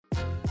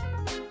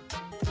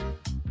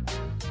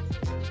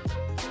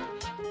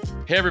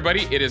Hey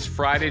everybody, it is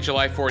Friday,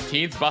 July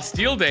 14th,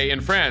 Bastille Day in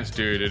France.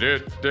 You're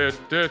listening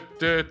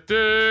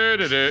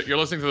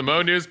to the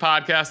Mo News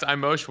Podcast.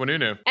 I'm Mo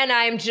Shwanunu. And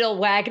I'm Jill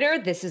Wagner.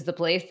 This is the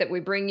place that we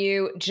bring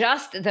you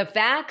just the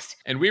facts.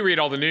 And we read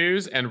all the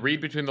news and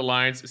read between the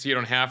lines so you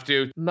don't have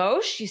to.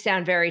 Mosh, you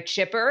sound very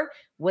chipper.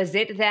 Was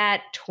it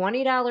that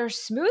 $20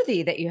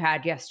 smoothie that you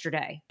had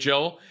yesterday?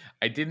 Jill,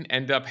 I didn't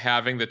end up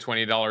having the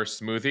 $20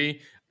 smoothie.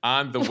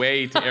 On the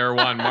way to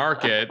Erewhon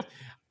Market,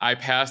 I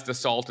passed a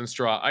Salt and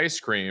Straw ice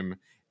cream,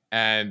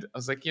 and I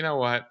was like, you know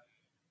what?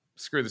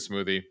 Screw the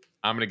smoothie.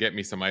 I'm going to get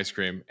me some ice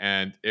cream.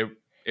 And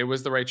it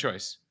was the right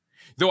choice.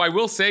 Though I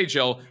will say,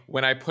 Jill,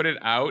 when I put it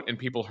out and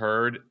people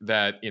heard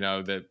that,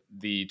 that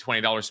the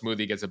 $20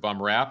 smoothie gets a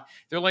bum rap,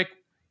 they're like,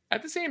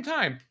 at the same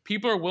time,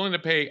 people are willing to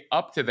pay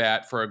up to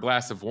that for a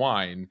glass of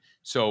wine.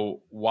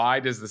 So why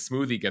does the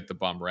smoothie get the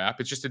bum rap?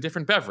 It's just a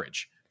different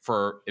beverage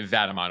for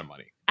that amount of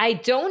money. I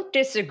don't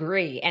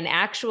disagree. And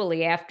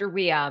actually, after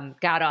we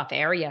got off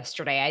air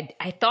yesterday,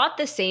 I thought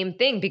the same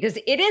thing because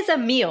it is a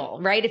meal,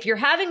 right? If you're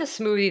having a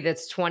smoothie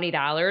that's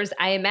 $20,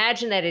 I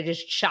imagine that it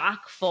is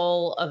chock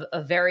full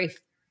of very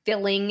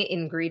filling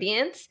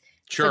ingredients.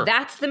 Sure. So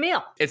that's the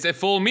meal. It's a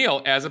full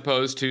meal as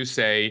opposed to,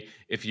 say,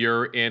 if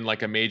you're in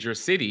like a major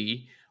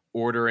city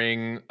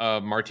ordering a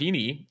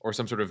martini or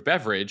some sort of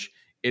beverage,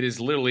 it is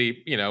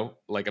literally,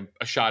 like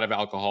a shot of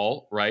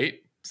alcohol, right?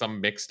 Some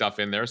mixed stuff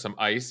in there, some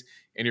ice,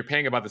 and you're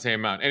paying about the same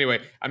amount. Anyway,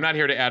 I'm not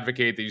here to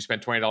advocate that you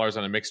spend $20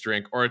 on a mixed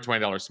drink or a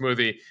 $20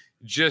 smoothie.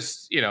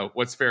 Just,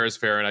 what's fair is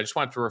fair. And I just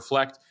want to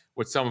reflect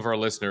what some of our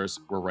listeners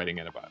were writing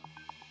in about.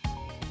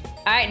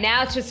 All right,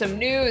 now to some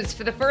news.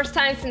 For the first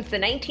time since the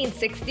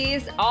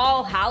 1960s,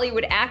 all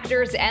Hollywood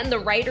actors and the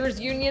writers'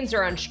 unions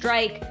are on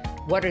strike.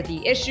 What are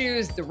the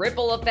issues, the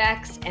ripple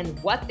effects,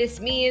 and what this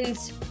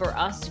means for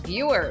us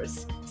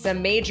viewers?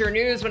 Some major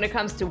news when it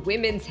comes to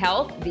women's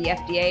health. The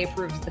FDA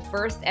approves the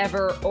first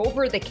ever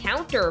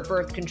over-the-counter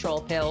birth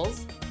control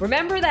pills.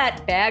 Remember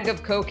that bag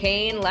of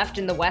cocaine left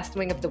in the West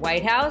Wing of the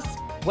White House?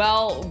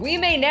 Well, we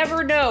may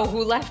never know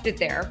who left it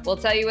there. We'll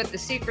tell you what the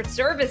Secret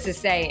Service is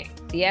saying.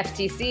 The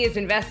FTC is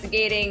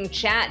investigating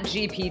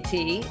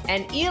ChatGPT,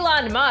 and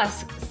Elon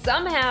Musk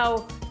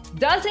somehow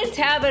doesn't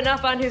have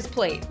enough on his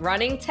plate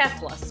running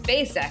Tesla,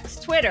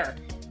 SpaceX, Twitter.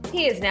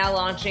 He is now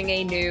launching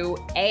a new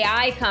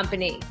AI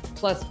company.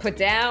 Plus, put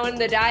down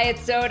the diet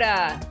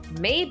soda.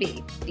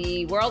 Maybe.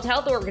 The World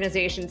Health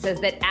Organization says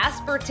that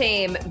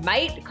aspartame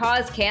might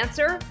cause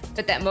cancer,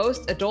 but that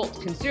most adult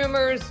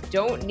consumers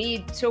don't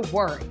need to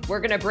worry.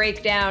 We're going to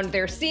break down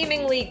their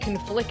seemingly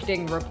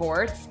conflicting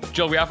reports.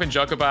 Jill, we often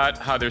joke about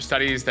how there's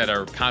studies that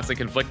are constantly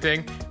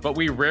conflicting, but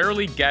we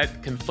rarely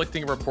get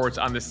conflicting reports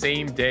on the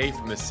same day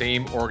from the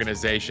same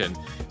organization.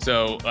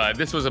 So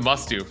this was a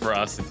must-do for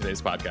us in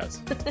today's podcast.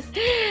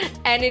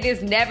 And it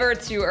is never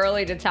too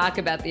early to talk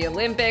about the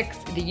Olympics.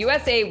 The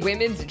USA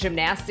women's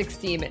gymnastics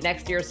team at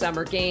next year's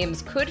Summer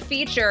Games could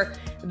feature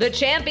the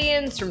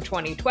champions from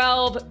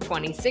 2012,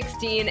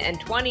 2016, and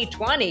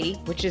 2020,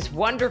 which is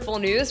wonderful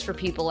news for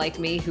people like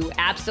me who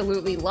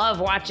absolutely love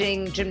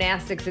watching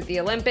gymnastics at the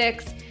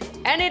Olympics.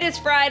 And it is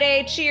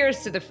Friday.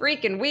 Cheers to the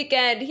freaking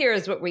weekend.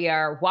 Here's what we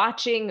are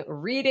watching,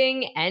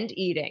 reading, and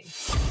eating.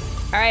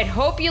 All right,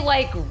 hope you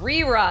like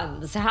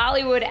reruns.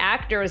 Hollywood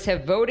actors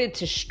have voted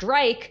to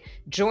strike,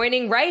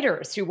 joining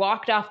writers who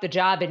walked off the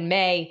job in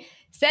May,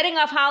 setting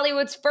off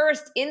Hollywood's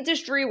first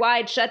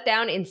industry-wide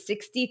shutdown in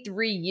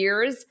 63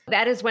 years.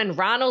 That is when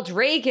Ronald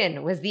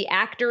Reagan was the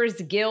Actors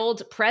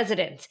Guild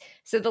president.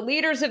 So the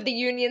leaders of the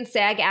union,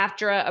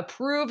 SAG-AFTRA,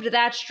 approved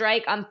that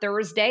strike on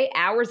Thursday,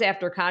 hours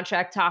after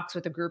contract talks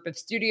with a group of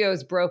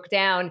studios broke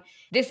down.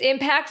 This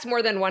impacts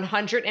more than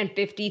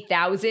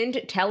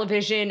 150,000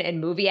 television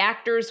and movie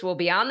actors who will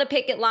be on the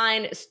picket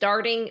line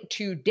starting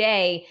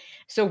today.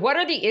 So what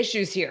are the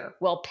issues here?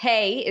 Well,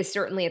 pay is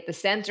certainly at the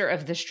center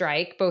of the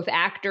strike. Both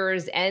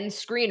actors and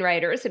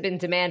screenwriters have been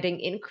demanding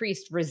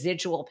increased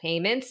residual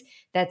payments.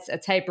 That's a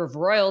type of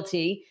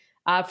royalty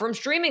from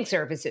streaming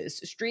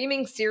services.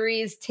 Streaming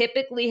series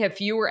typically have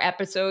fewer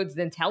episodes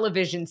than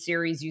television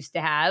series used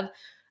to have,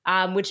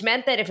 which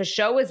meant that if a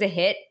show was a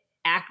hit,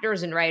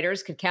 actors and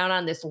writers could count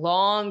on this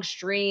long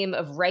stream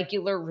of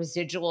regular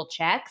residual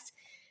checks.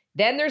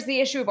 Then there's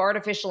the issue of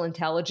artificial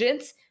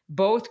intelligence.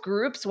 Both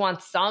groups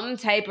want some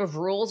type of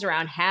rules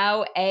around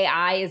how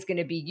AI is going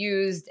to be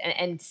used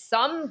and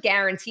some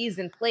guarantees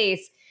in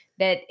place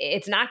that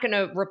it's not going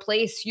to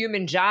replace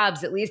human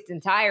jobs, at least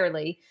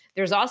entirely.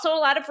 There's also a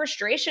lot of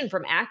frustration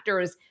from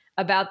actors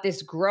about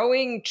this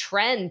growing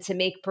trend to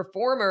make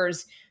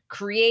performers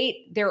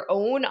create their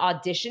own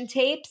audition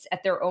tapes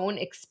at their own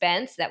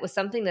expense. That was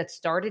something that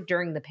started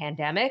during the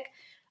pandemic.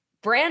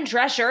 Fran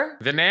Drescher.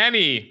 The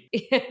nanny.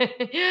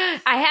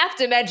 I have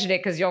to mention it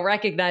because you'll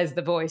recognize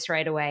the voice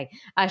right away.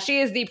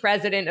 She is the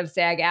president of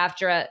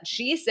SAG-AFTRA.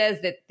 She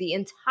says that the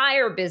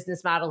entire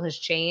business model has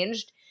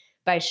changed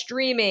by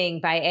streaming,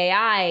 by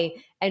AI,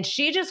 and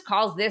she just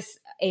calls this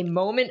a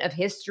moment of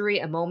history,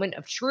 a moment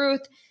of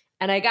truth.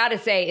 And I got to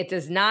say, it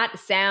does not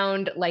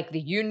sound like the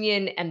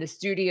union and the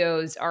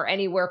studios are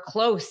anywhere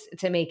close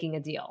to making a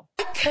deal.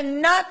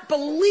 Cannot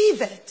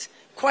believe it,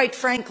 quite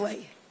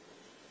frankly.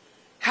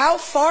 How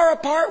far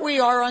apart we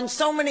are on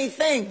so many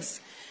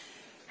things.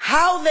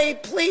 How they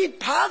plead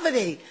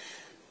poverty,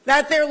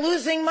 that they're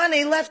losing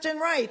money left and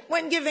right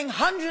when giving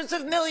hundreds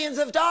of millions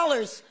of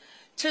dollars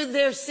to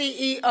their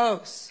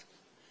CEOs.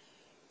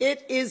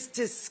 It is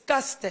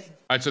disgusting.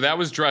 All right, so that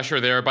was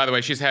Drescher there. By the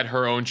way, she's had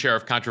her own share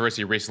of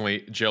controversy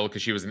recently, Jill,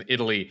 because she was in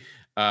Italy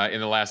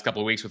in the last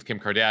couple of weeks with Kim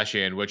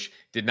Kardashian, which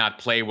did not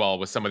play well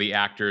with some of the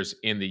actors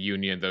in the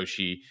union, though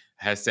she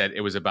has said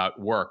it was about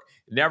work.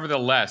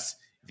 Nevertheless,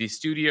 the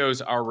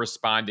studios are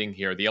responding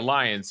here. The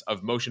Alliance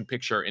of Motion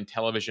Picture and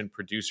Television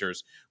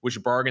Producers,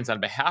 which bargains on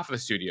behalf of the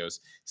studios,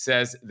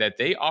 says that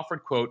they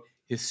offered, quote,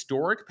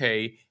 historic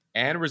pay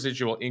and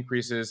residual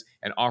increases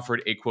and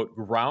offered a, quote,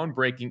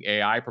 groundbreaking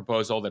AI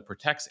proposal that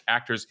protects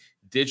actors'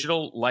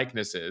 digital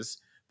likenesses.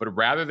 But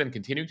rather than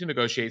continuing to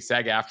negotiate,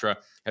 SAG-AFTRA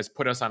has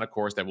put us on a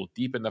course that will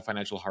deepen the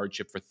financial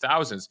hardship for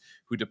thousands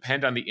who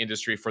depend on the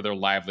industry for their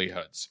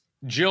livelihoods.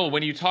 Jill,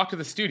 when you talk to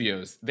the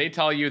studios, they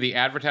tell you the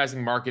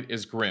advertising market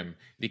is grim.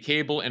 The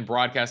cable and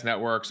broadcast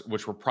networks,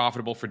 which were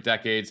profitable for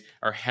decades,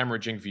 are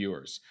hemorrhaging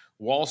viewers.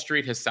 Wall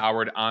Street has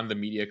soured on the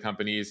media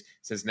companies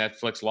since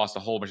Netflix lost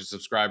a whole bunch of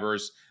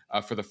subscribers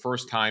for the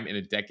first time in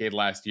a decade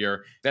last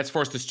year. That's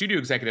forced the studio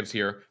executives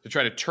here to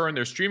try to turn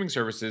their streaming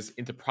services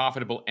into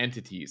profitable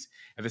entities.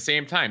 At the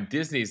same time,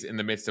 Disney's in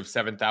the midst of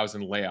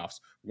 7,000 layoffs.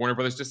 Warner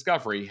Brothers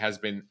Discovery has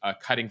been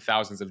cutting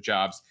thousands of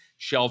jobs,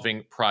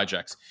 shelving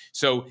projects.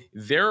 So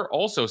they're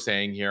also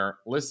saying here,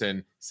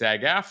 listen,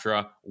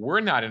 SAG-AFTRA,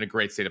 we're not in a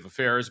great state of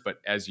affairs,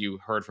 but as you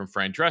heard from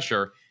Fran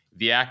Drescher,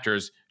 the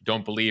actors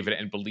don't believe it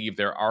and believe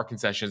there are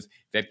concessions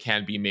that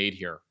can be made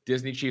here.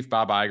 Disney chief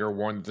Bob Iger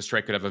warned that the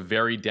strike could have a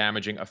very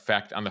damaging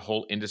effect on the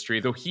whole industry,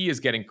 though he is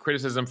getting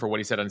criticism for what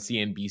he said on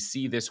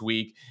CNBC this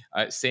week,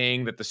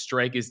 saying that the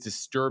strike is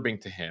disturbing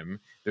to him.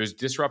 There's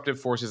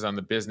disruptive forces on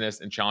the business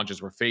and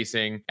challenges we're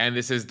facing, and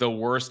this is the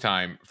worst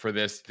time for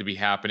this to be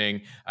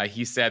happening.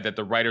 He said that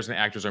the writers and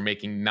actors are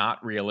making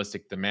not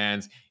realistic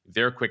demands.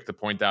 They're quick to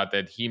point out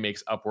that he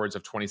makes upwards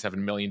of $27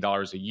 million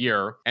a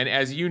year. And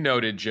as you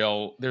noted,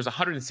 Jill, there's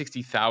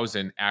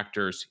 160,000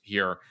 actors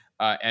here.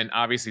 And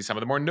obviously some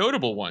of the more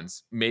notable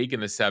ones make in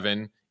the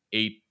 7,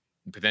 8,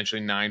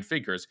 potentially 9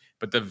 figures.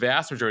 But the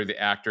vast majority of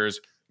the actors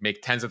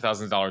make tens of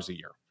thousands of dollars a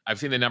year. I've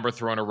seen the number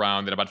thrown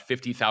around that about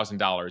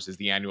 $50,000 is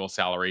the annual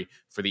salary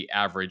for the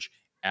average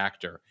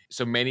actor.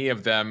 So many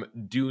of them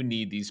do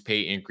need these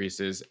pay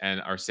increases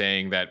and are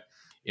saying that,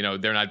 you know,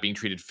 they're not being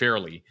treated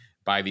fairly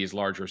by these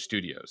larger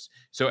studios.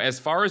 So as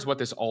far as what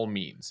this all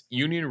means,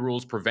 union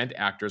rules prevent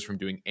actors from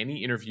doing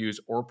any interviews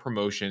or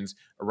promotions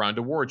around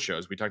award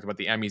shows. We talked about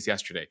the Emmys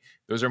yesterday.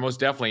 Those are most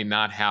definitely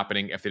not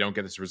happening if they don't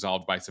get this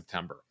resolved by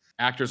September.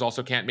 Actors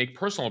also can't make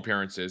personal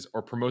appearances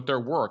or promote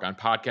their work on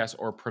podcasts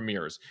or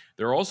premieres.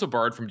 They're also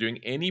barred from doing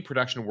any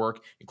production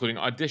work, including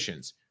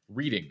auditions,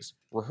 readings,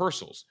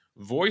 rehearsals,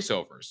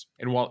 voiceovers.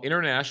 And while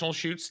international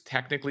shoots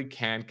technically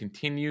can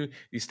continue,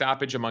 the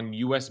stoppage among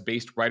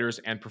US-based writers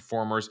and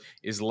performers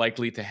is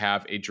likely to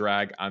have a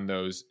drag on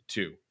those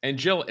too. And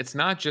Jill, it's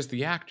not just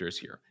the actors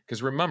here.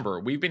 Because remember,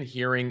 we've been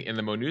hearing in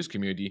the Mo News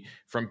community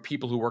from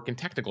people who work in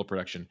technical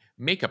production,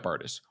 makeup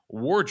artists,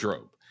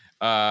 wardrobe,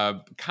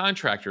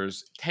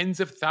 contractors, tens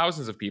of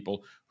thousands of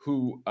people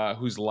who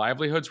whose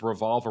livelihoods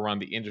revolve around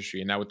the industry.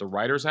 And now with the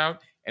writers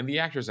out and the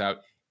actors out,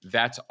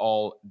 that's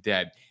all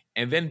dead.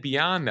 And then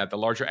beyond that, the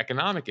larger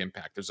economic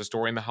impact. There's a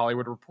story in the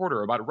Hollywood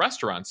Reporter about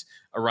restaurants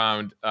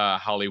around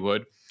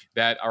Hollywood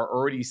that are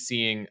already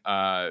seeing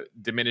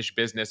diminished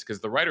business because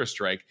of the writer's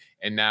strike,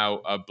 and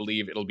now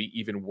believe it'll be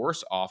even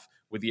worse off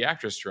with the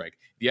actor's strike.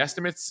 The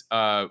estimates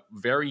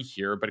vary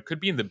here, but it could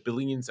be in the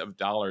billions of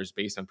dollars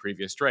based on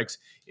previous strikes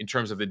in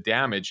terms of the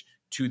damage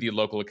to the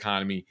local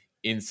economy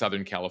in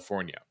Southern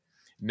California.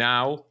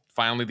 Now,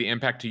 finally, the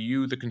impact to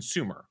you, the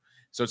consumer.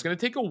 So it's going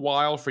to take a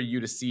while for you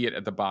to see it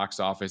at the box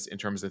office in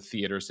terms of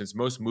theater, since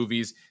most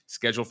movies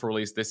scheduled for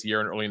release this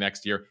year and early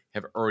next year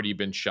have already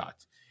been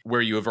shot.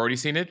 Where you have already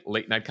seen it,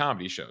 late night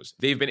comedy shows.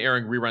 They've been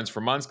airing reruns for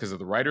months because of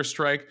the writer's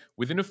strike.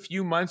 Within a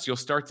few months, you'll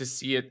start to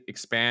see it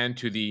expand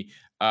to the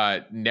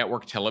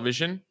network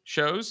television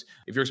shows.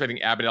 If you're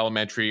expecting Abbott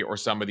Elementary or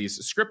some of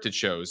these scripted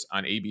shows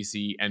on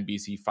ABC,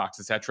 NBC, Fox,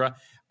 etc.,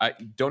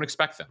 don't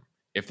expect them.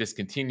 If this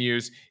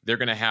continues, they're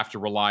going to have to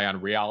rely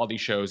on reality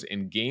shows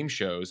and game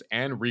shows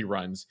and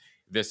reruns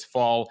this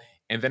fall.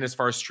 And then as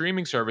far as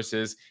streaming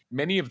services,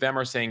 many of them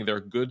are saying they're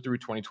good through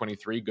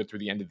 2023, good through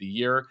the end of the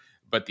year.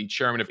 But the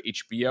chairman of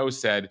HBO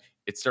said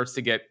it starts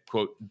to get,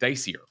 quote,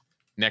 dicier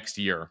next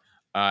year.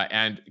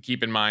 And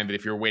keep in mind that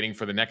if you're waiting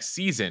for the next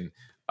season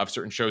of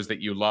certain shows that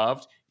you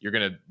loved, you're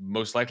going to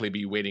most likely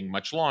be waiting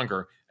much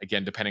longer,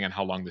 again, depending on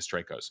how long the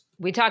strike goes.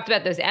 We talked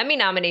about those Emmy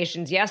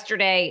nominations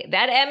yesterday.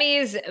 That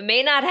Emmys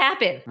may not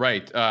happen.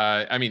 Right.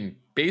 I mean,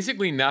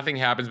 basically nothing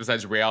happens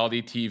besides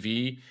reality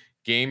TV,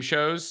 game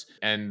shows,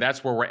 and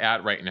that's where we're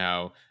at right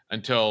now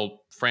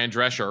until Fran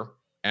Drescher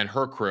and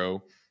her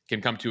crew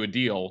can come to a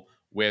deal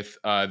with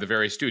the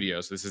various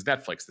studios. This is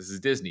Netflix, this is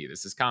Disney,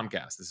 this is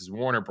Comcast, this is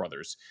Warner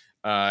Brothers,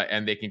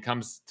 and they can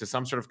come to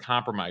some sort of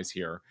compromise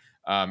here,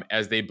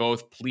 as they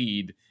both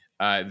plead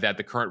that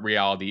the current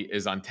reality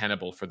is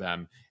untenable for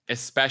them,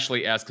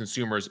 especially as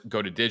consumers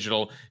go to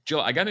digital.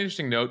 Jill, I got an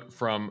interesting note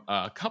from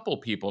a couple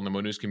people in the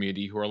Mo News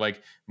community who are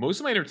like, most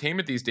of my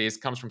entertainment these days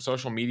comes from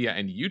social media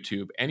and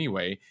YouTube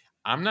anyway.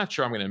 I'm not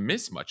sure I'm going to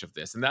miss much of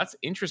this. And that's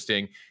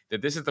interesting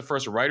that this is the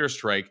first writer's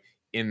strike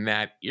in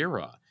that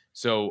era.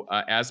 So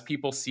as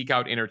people seek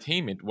out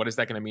entertainment, what is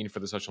that going to mean for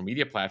the social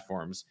media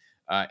platforms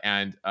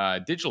and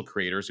digital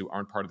creators who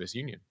aren't part of this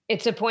union?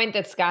 It's a point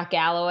that Scott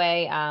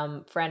Galloway,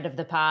 friend of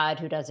the pod,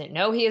 who doesn't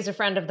know he is a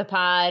friend of the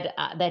pod,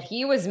 that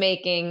he was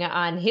making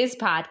on his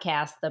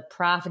podcast, the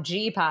Prof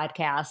G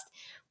podcast,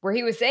 where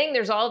he was saying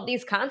there's all of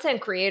these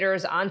content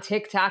creators on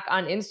TikTok,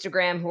 on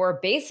Instagram, who are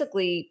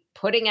basically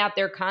putting out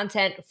their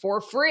content for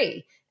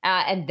free.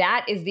 And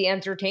that is the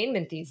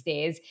entertainment these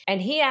days.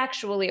 And he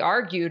actually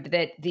argued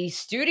that the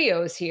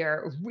studios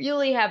here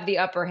really have the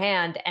upper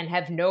hand and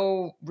have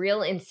no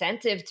real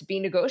incentive to be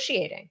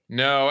negotiating.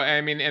 No,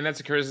 I mean, and that's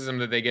a criticism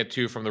that they get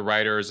too from the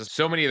writers.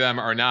 So many of them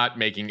are not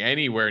making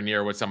anywhere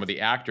near what some of the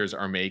actors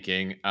are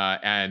making.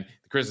 And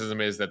the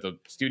criticism is that the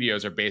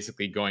studios are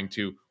basically going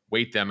to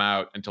wait them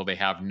out until they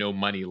have no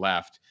money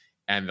left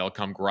and they'll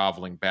come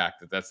groveling back.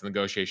 That's the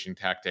negotiation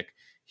tactic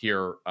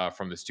here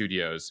from the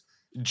studios.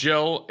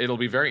 Jill, it'll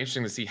be very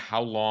interesting to see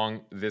how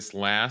long this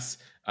lasts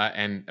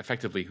and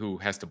effectively who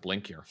has to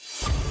blink here.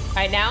 All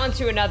right, now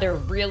into another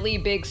really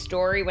big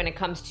story when it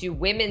comes to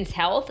women's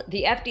health.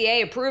 The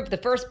FDA approved the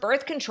first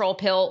birth control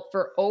pill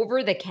for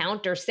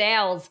over-the-counter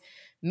sales,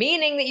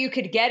 meaning that you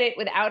could get it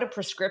without a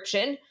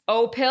prescription.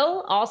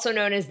 O-pill, also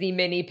known as the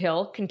mini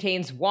pill,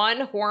 contains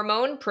one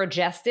hormone,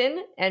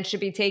 progestin, and should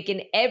be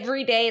taken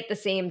every day at the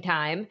same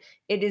time.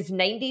 It is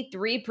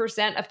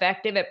 93%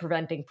 effective at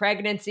preventing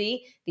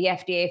pregnancy. The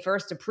FDA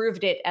first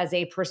approved it as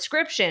a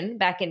prescription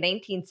back in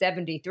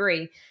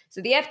 1973.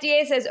 So the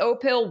FDA says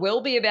O-pill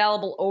will be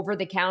available over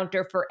the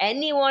counter for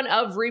anyone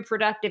of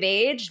reproductive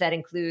age. That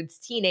includes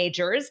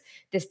teenagers.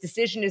 This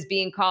decision is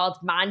being called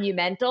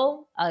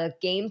monumental, a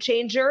game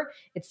changer.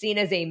 It's seen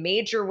as a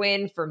major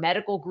win for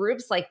medical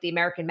groups like the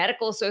American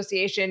Medical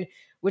Association,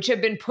 which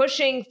have been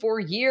pushing for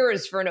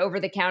years for an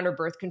over-the-counter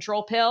birth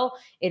control pill.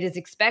 It is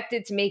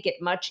expected to make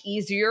it much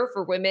easier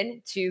for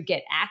women to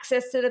get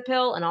access to the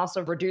pill and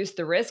also reduce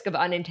the risk of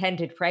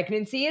unintended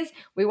pregnancies.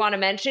 We want to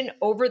mention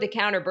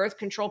over-the-counter birth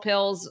control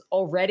pills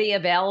already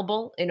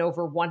available in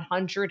over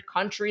 100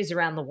 countries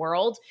around the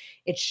world.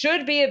 It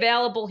should be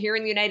available here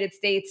in the United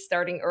States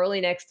starting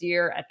early next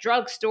year at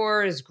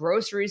drugstores,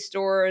 grocery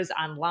stores,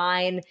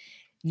 online.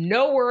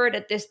 No word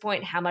at this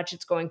point how much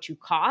it's going to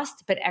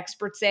cost, but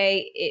experts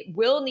say it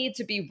will need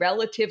to be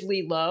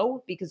relatively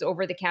low because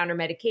over-the-counter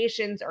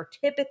medications are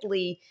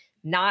typically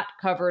not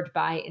covered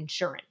by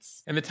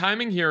insurance. And the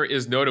timing here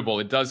is notable.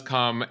 It does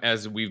come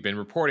as we've been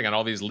reporting on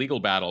all these legal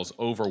battles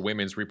over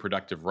women's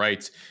reproductive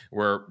rights.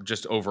 We're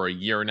just over a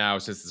year now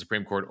since the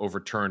Supreme Court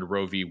overturned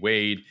Roe v.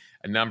 Wade.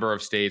 A number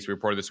of states, we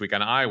reported this week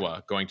on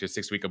Iowa, going to a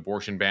 6-week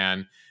abortion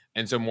ban.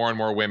 And so more and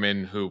more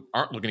women who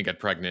aren't looking to get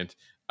pregnant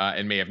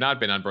and may have not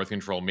been on birth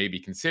control may be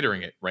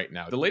considering it right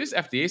now. The latest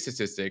FDA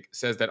statistic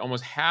says that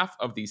almost half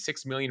of the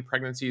 6 million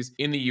pregnancies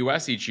in the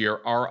U.S. each year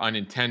are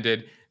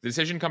unintended. The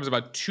decision comes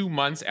about 2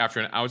 months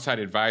after an outside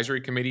advisory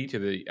committee to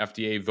the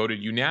FDA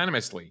voted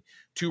unanimously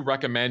to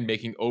recommend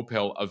making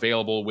O-pill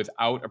available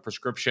without a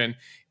prescription.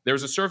 There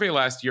was a survey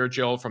last year,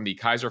 Jill, from the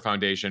Kaiser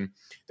Foundation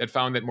that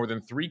found that more than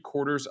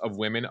 3/4 of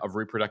women of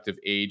reproductive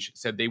age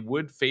said they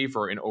would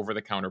favor an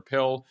over-the-counter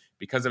pill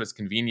because of its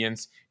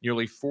convenience.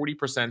 Nearly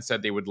 40%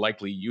 said they would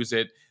likely use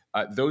it.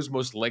 Those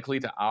most likely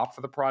to opt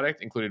for the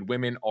product included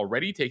women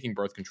already taking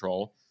birth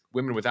control,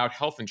 women without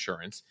health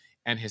insurance,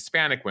 and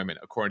Hispanic women,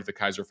 according to the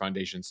Kaiser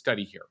Foundation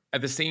study here.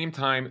 At the same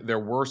time, there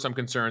were some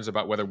concerns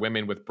about whether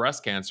women with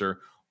breast cancer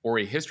or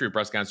a history of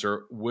breast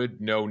cancer would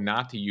know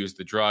not to use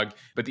the drug.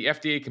 But the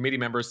FDA committee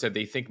members said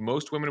they think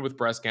most women with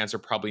breast cancer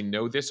probably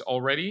know this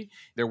already.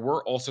 There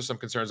were also some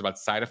concerns about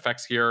side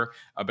effects here.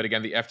 But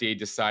again, the FDA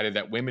decided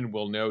that women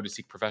will know to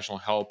seek professional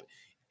help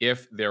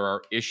if there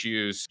are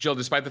issues. Jill,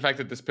 despite the fact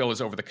that this pill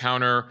is over the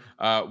counter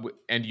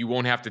and you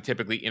won't have to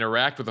typically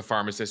interact with a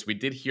pharmacist, we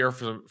did hear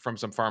from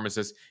some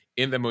pharmacists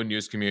in the Mo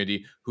News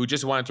community who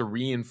just wanted to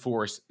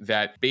reinforce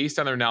that based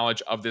on their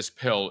knowledge of this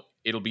pill,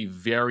 it'll be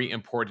very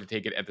important to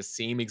take it at the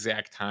same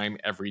exact time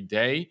every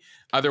day.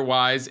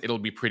 Otherwise, it'll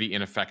be pretty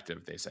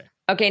ineffective, they say.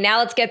 Okay, now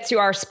let's get to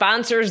our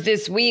sponsors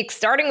this week,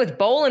 starting with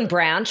Boll &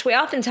 Branch. We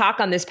often talk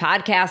on this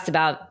podcast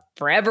about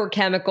forever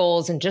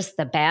chemicals and just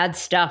the bad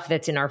stuff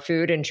that's in our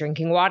food and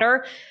drinking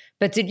water.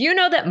 But did you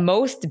know that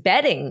most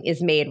bedding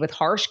is made with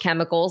harsh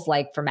chemicals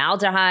like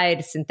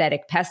formaldehyde,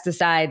 synthetic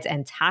pesticides,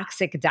 and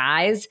toxic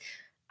dyes?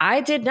 I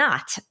did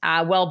not.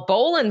 Well,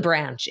 Boll &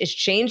 Branch is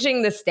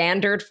changing the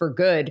standard for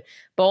good.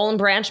 Boll &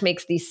 Branch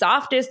makes the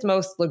softest,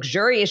 most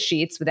luxurious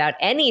sheets without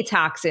any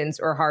toxins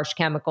or harsh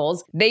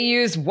chemicals. They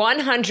use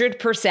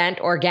 100%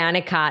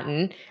 organic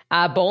cotton.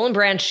 Boll &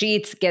 Branch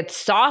sheets get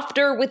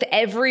softer with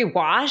every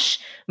wash.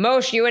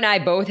 Moshe, you and I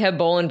both have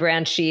Boll &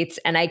 Branch sheets,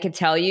 and I could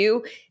tell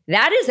you,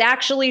 That is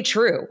actually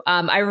true.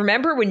 I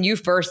remember when you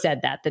first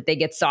said that they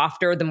get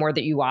softer the more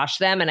that you wash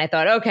them. And I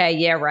thought, okay,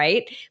 yeah,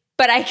 right.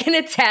 But I can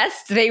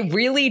attest they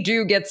really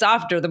do get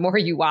softer the more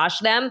you wash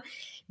them.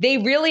 They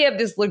really have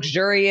this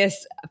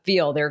luxurious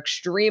feel. They're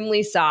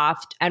extremely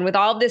soft. And with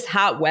all this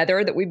hot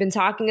weather that we've been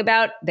talking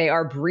about, they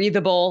are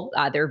breathable.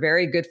 They're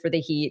very good for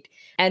the heat.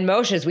 And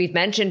Moshe, as we've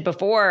mentioned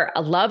before,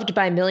 loved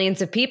by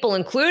millions of people,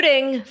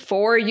 including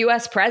 4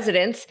 U.S.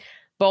 presidents.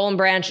 Boll &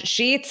 Branch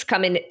sheets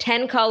come in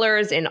 10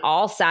 colors in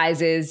all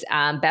sizes.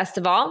 Best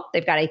of all,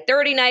 they've got a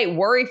 30-night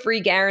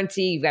worry-free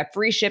guarantee. You've got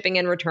free shipping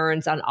and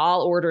returns on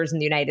all orders in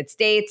the United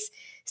States.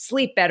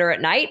 Sleep better at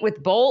night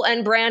with Boll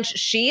 & Branch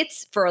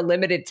sheets. For a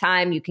limited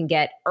time, you can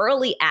get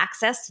early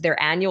access to their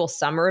annual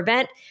summer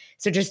event.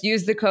 So just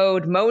use the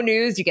code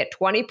MONews. You get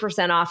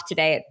 20% off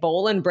today at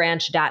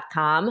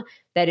bollandbranch.com.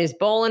 That is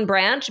Boll &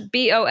 Branch,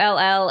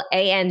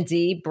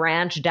 BOLLAND,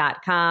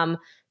 branch.com.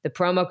 The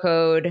promo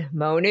code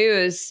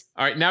MONews.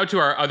 All right, now to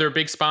our other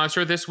big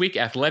sponsor this week,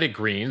 Athletic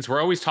Greens.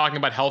 We're always talking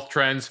about health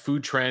trends,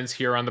 food trends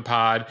here on the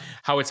pod,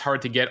 how it's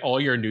hard to get all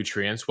your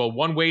nutrients. Well,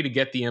 one way to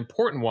get the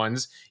important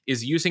ones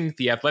is using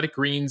the Athletic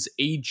Greens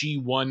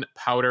AG1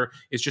 powder.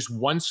 It's just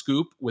 1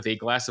 scoop with a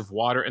glass of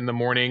water in the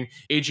morning.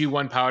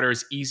 AG1 powder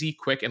is easy,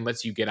 quick, and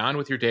lets you get on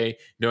with your day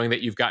knowing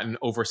that you've gotten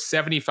over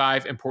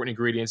 75 important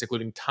ingredients,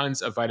 including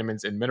tons of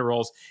vitamins and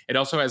minerals. It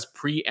also has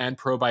pre- and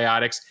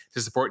probiotics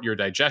to support your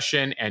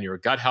digestion and your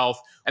gut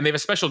health. And they have a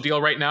special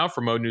deal right now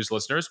for Mo News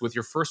listeners. With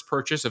your first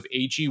purchase of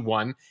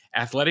AG1,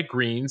 Athletic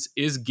Greens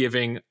is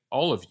giving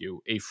all of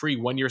you a free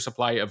 1-year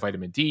supply of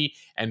vitamin D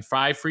and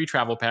 5 free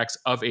travel packs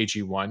of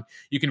AG1.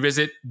 You can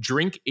visit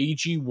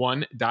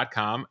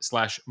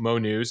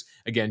drinkag1.com/MoNews.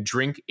 Again,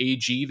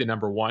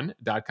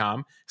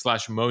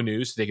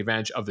 drinkag1.com/MoNews to take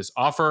advantage of this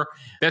offer.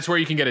 That's where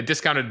you can get a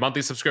discounted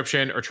monthly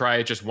subscription or try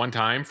it just one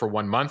time for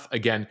 1 month.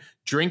 Again,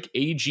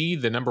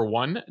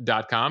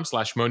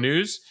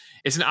 drinkag1.com/MoNews.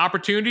 It's an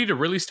opportunity to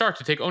really start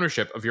to take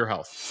ownership of your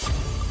health.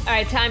 All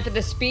right, time for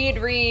the speed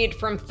read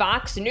from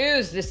Fox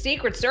News. The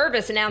Secret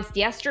Service announced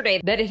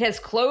yesterday that it has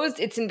closed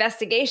its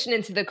investigation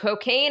into the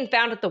cocaine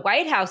found at the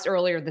White House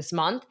earlier this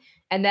month,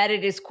 and that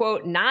it is,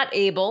 quote, not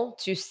able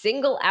to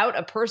single out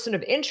a person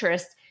of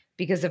interest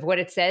because of what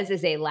it says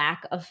is a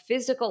lack of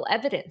physical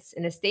evidence.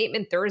 In a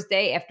statement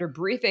Thursday, after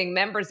briefing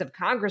members of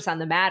Congress on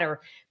the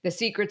matter, the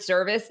Secret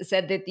Service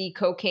said that the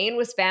cocaine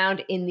was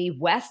found in the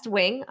West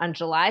Wing on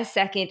July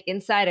 2nd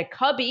inside a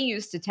cubby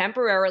used to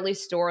temporarily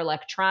store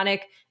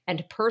electronic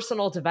and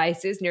personal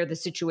devices near the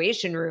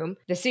Situation Room.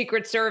 The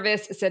Secret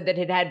Service said that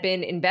it had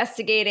been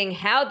investigating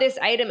how this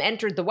item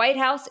entered the White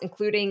House,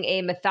 including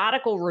a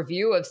methodical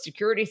review of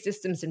security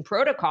systems and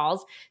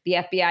protocols. The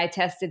FBI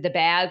tested the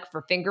bag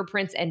for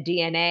fingerprints and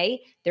DNA.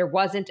 There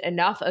wasn't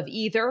enough of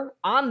either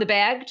on the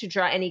bag to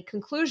draw any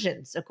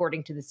conclusions,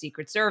 according to the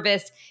Secret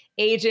Service.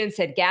 Agents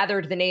had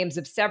gathered the names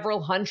of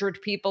several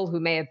hundred people who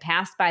may have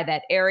passed by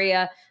that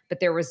area, but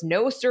there was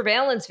no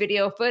surveillance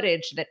video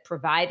footage that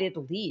provided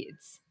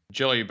leads.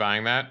 Jill, are you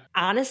buying that?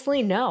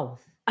 Honestly, no.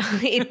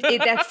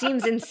 That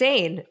seems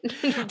insane,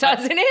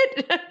 doesn't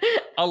it?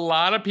 A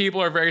lot of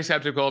people are very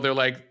skeptical. They're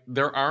like,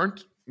 there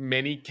aren't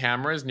many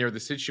cameras near the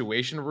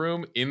Situation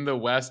Room in the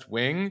West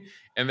Wing,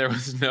 and there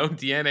was no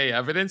DNA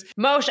evidence.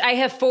 Moshe, I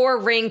have 4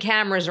 Ring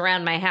cameras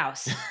around my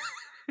house.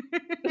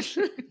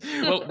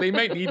 Well, they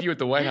might need you at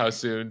the White House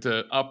soon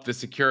to up the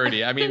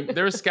security. I mean,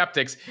 there are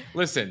skeptics.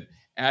 Listen,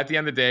 at the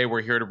end of the day,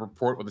 we're here to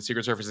report what the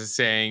Secret Service is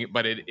saying,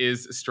 but it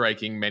is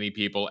striking many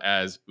people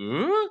as,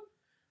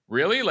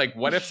 really? Like,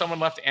 what if someone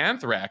left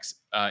anthrax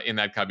in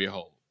that cubby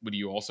hole? Would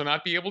you also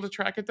not be able to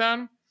track it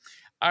down?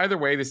 Either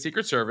way, the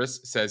Secret Service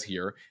says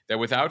here that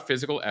without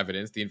physical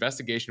evidence, the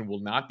investigation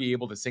will not be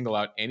able to single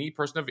out any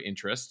person of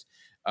interest,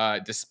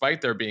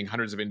 despite there being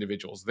hundreds of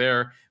individuals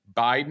there.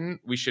 Biden,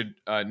 we should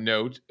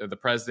note, the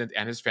president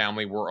and his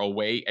family were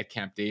away at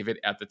Camp David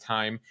at the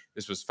time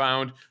this was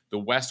found. The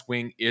West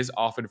Wing is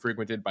often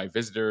frequented by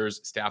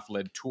visitors,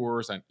 staff-led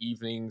tours on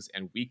evenings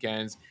and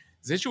weekends.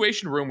 The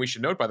Situation Room, we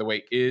should note, by the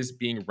way, is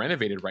being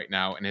renovated right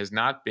now and has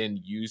not been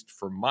used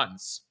for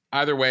months.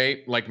 Either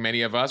way, like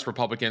many of us,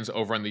 Republicans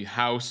over in the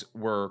House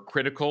were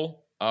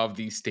critical of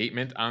the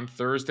statement on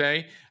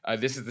Thursday.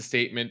 This is the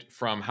statement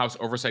from House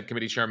Oversight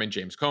Committee Chairman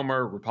James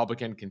Comer,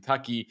 Republican,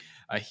 Kentucky.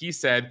 He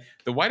said,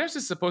 the White House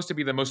is supposed to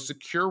be the most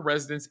secure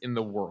residence in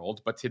the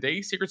world, but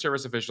today Secret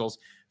Service officials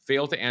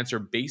failed to answer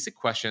basic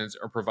questions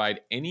or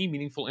provide any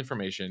meaningful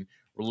information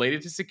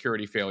related to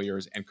security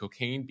failures and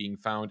cocaine being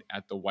found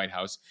at the White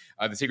House.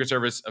 The Secret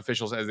Service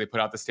officials, as they put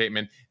out the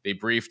statement, they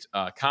briefed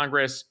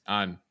Congress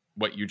on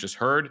what you just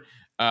heard,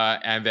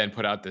 and then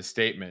put out this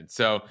statement.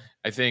 So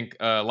I think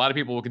a lot of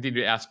people will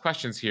continue to ask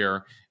questions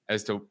here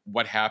as to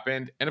what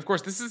happened. And of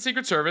course, this is the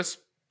Secret Service.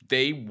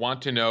 They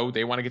want to know,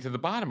 they want to get to the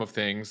bottom of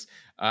things.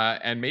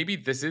 And maybe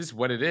this is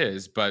what it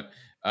is, but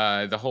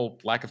The whole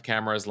lack of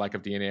cameras, lack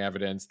of DNA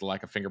evidence, the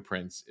lack of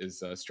fingerprints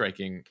is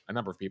striking a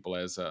number of people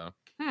as, All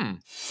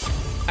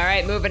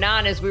right, moving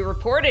on. As we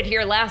reported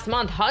here last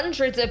month,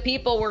 hundreds of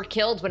people were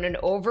killed when an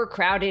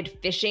overcrowded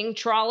fishing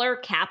trawler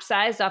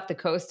capsized off the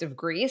coast of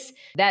Greece.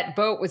 That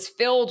boat was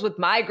filled with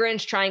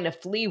migrants trying to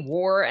flee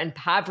war and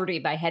poverty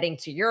by heading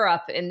to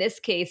Europe, in this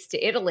case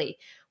to Italy.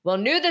 Well,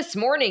 new this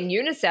morning,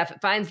 UNICEF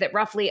finds that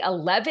roughly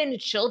 11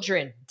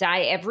 children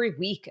die every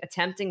week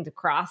attempting to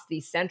cross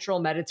the central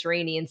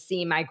Mediterranean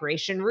Sea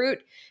migration route.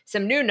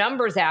 Some new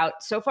numbers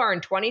out. So far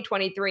in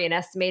 2023, an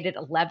estimated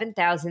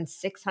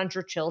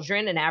 11,600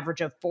 children, an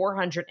average of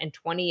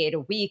 428 a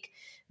week,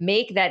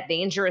 make that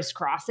dangerous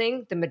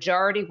crossing. The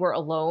majority were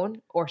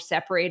alone or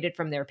separated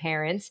from their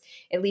parents.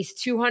 At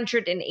least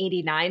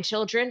 289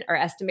 children are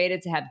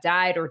estimated to have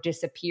died or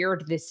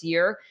disappeared this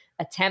year,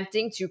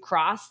 attempting to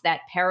cross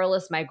that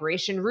perilous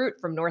migration route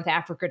from North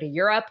Africa to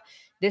Europe.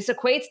 This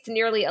equates to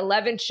nearly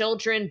 11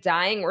 children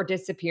dying or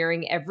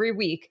disappearing every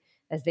week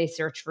as they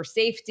search for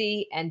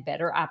safety and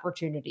better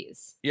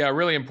opportunities. Yeah, a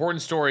really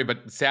important story,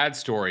 but sad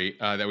story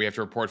that we have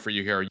to report for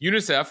you here.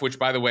 UNICEF, which,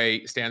 by the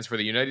way, stands for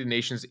the United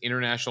Nations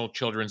International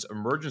Children's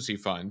Emergency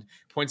Fund,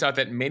 points out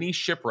that many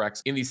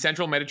shipwrecks in the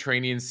central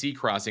Mediterranean sea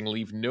crossing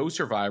leave no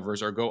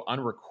survivors or go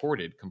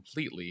unrecorded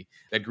completely.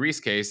 That Greece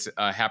case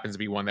happens to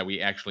be one that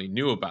we actually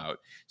knew about.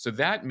 So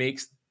that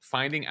makes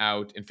finding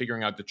out and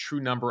figuring out the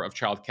true number of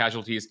child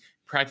casualties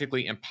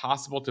practically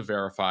impossible to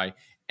verify,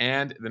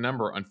 and the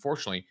number,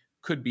 unfortunately,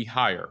 could be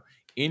higher.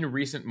 In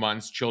recent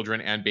months, children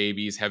and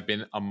babies have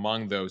been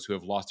among those who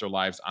have lost their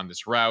lives on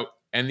this route.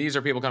 And these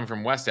are people coming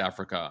from West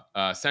Africa,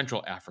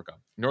 Central Africa,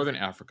 Northern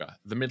Africa,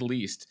 the Middle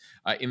East.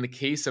 In the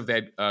case of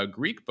that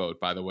Greek boat,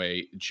 by the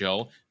way,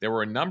 Jill, there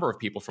were a number of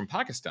people from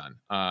Pakistan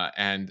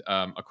and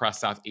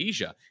across South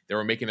Asia that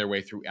were making their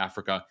way through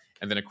Africa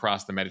and then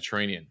across the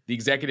Mediterranean. The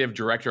executive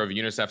director of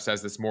UNICEF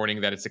says this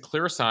morning that it's a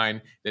clear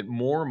sign that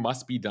more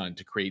must be done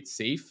to create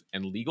safe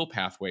and legal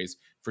pathways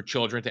for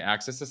children to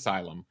access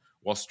asylum,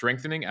 while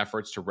strengthening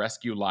efforts to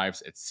rescue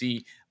lives at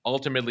sea.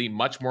 Ultimately,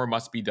 much more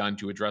must be done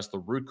to address the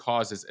root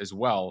causes as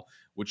well,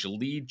 which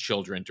lead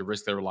children to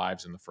risk their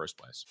lives in the first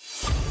place.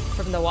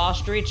 From the Wall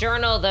Street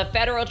Journal, the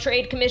Federal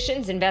Trade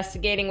Commission's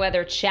investigating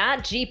whether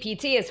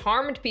ChatGPT has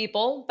harmed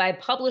people by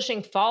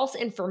publishing false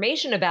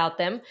information about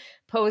them,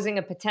 posing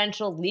a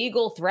potential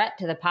legal threat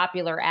to the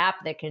popular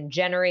app that can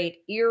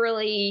generate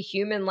eerily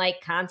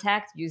human-like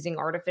contact using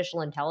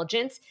artificial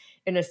intelligence.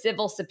 In a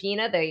civil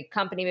subpoena the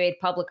company made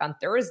public on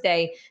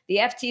Thursday, the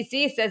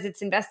FTC says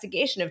its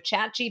investigation of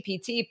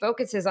ChatGPT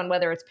focuses on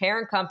whether its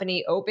parent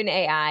company,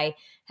 OpenAI,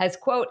 has,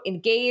 quote,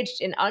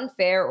 engaged in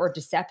unfair or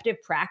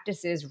deceptive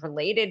practices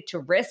related to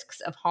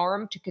risks of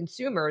harm to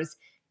consumers,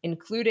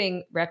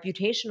 including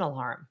reputational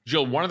harm.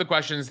 Jill, one of the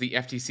questions the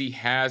FTC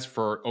has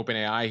for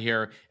OpenAI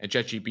here and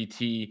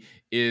ChatGPT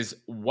is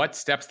what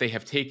steps they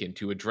have taken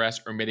to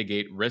address or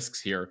mitigate risks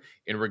here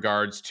in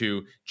regards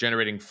to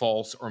generating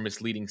false or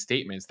misleading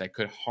statements that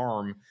could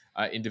harm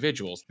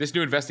individuals. This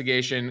new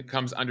investigation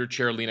comes under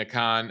Chair Lina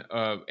Khan,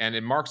 and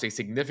it marks a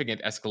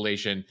significant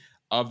escalation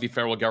of the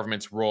federal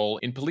government's role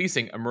in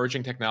policing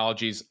emerging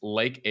technologies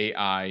like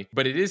AI.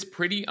 But it is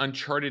pretty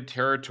uncharted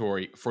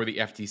territory for the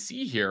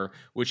FTC here,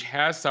 which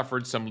has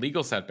suffered some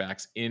legal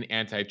setbacks in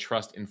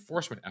antitrust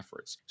enforcement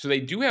efforts. So they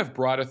do have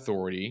broad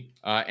authority,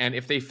 and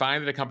if they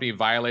find that a company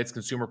violates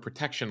consumer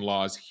protection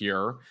laws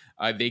here,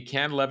 they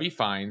can levy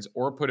fines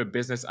or put a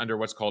business under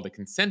what's called a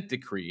consent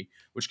decree,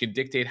 which can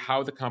dictate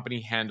how the company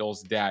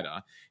handles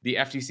data. The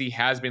FTC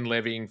has been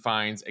levying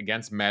fines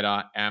against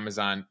Meta,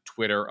 Amazon,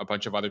 Twitter, a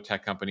bunch of other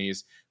tech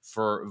companies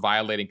for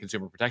violating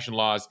consumer protection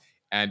laws.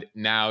 And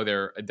now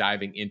they're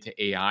diving into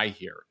AI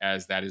here,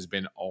 as that has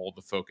been all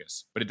the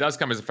focus. But it does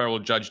come as a federal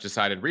judge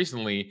decided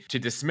recently to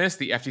dismiss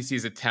the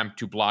FTC's attempt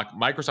to block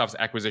Microsoft's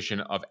acquisition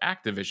of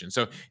Activision.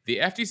 So the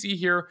FTC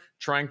here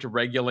trying to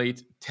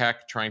regulate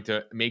tech, trying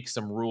to make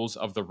some rules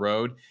of the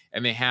road,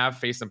 and they have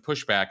faced some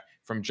pushback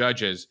from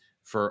judges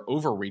for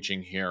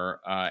overreaching here.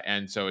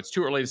 And so it's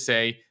too early to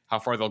say how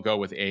far they'll go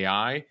with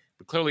AI.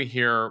 But clearly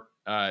here,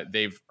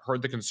 they've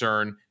heard the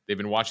concern, they've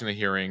been watching the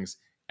hearings,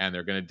 and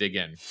they're going to dig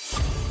in.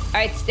 All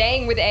right,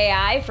 staying with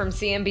AI from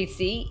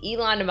CNBC,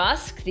 Elon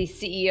Musk, the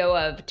CEO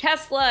of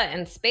Tesla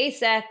and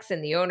SpaceX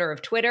and the owner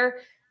of Twitter,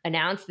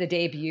 announced the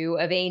debut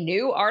of a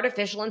new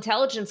artificial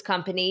intelligence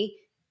company,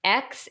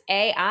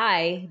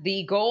 xAI.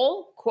 The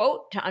goal,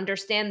 quote, to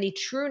understand the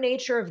true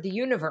nature of the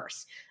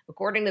universe.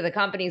 According to the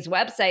company's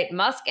website,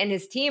 Musk and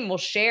his team will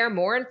share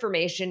more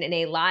information in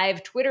a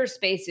live Twitter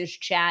Spaces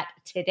chat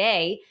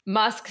today.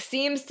 Musk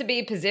seems to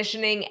be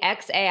positioning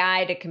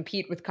xAI to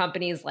compete with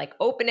companies like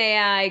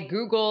OpenAI,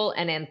 Google,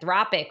 and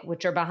Anthropic,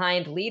 which are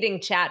behind leading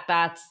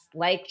chatbots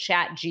like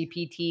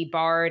ChatGPT,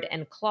 Bard,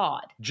 and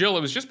Claude. Jill,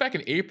 it was just back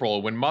in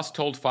April when Musk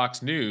told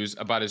Fox News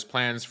about his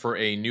plans for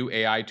a new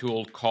AI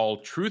tool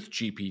called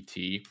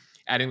TruthGPT,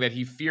 adding that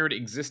he feared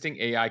existing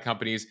AI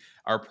companies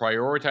are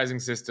prioritizing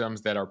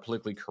systems that are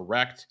politically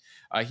correct.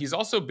 He's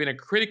also been a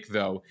critic,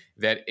 though,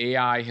 that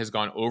AI has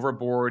gone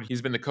overboard.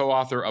 He's been the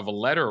co-author of a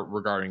letter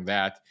regarding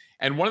that,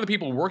 And one of the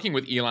people working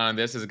with Elon on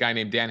this is a guy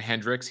named Dan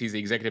Hendricks. He's the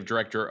executive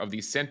director of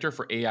the Center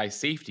for AI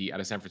Safety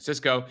out of San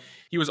Francisco.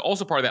 He was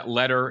also part of that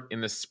letter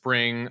in the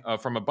spring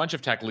from a bunch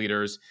of tech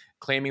leaders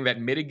claiming that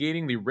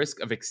mitigating the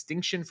risk of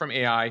extinction from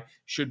AI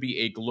should be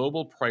a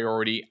global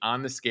priority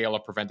on the scale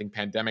of preventing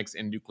pandemics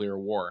and nuclear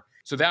war.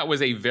 So that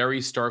was a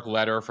very stark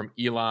letter from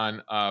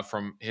Elon,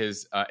 from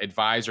his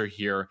advisor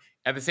here.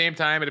 At the same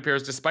time, it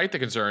appears, despite the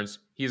concerns,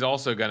 he's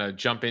also going to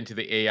jump into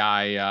the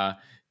AI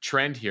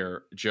trend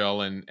here,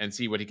 Jill, and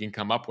see what he can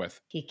come up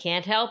with. He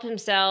can't help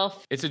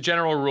himself. It's a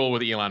general rule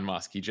with Elon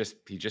Musk. He just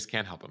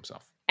can't help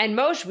himself. And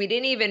Moshe, we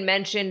didn't even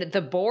mention the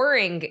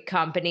Boring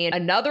Company.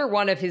 Another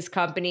one of his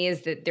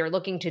companies that they're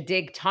looking to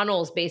dig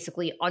tunnels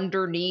basically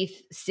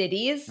underneath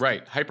cities.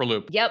 Right,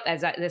 Hyperloop. Yep,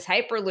 as this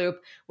Hyperloop,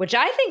 which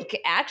I think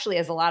actually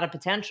has a lot of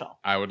potential.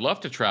 I would love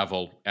to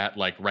travel at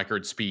like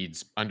record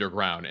speeds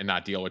underground and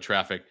not deal with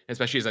traffic,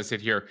 especially as I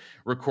sit here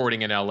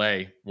recording in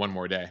LA one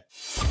more day.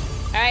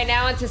 All right,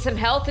 now into some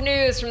health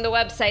news from the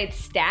website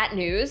Stat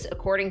News.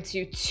 According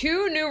to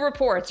two new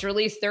reports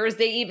released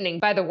Thursday evening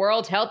by the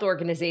World Health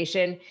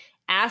Organization,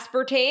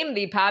 aspartame,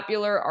 the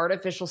popular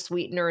artificial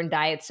sweetener in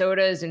diet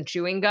sodas and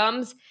chewing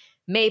gums,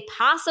 may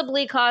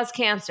possibly cause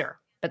cancer,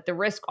 but the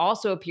risk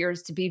also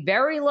appears to be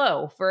very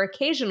low for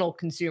occasional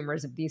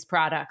consumers of these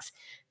products.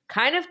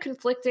 Kind of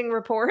conflicting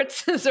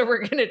reports, so we're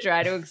going to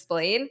try to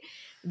explain.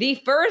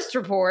 The first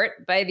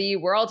report by the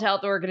World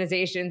Health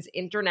Organization's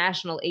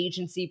International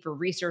Agency for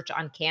Research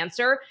on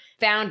Cancer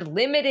found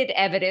limited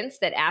evidence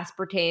that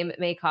aspartame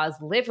may cause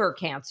liver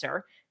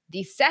cancer.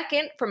 The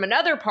second, from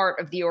another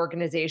part of the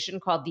organization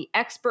called the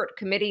Expert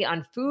Committee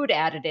on Food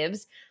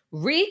Additives,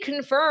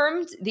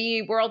 reconfirmed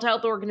the World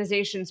Health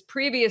Organization's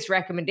previous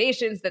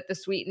recommendations that the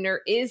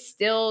sweetener is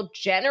still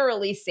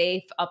generally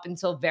safe up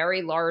until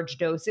very large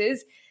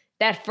doses.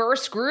 That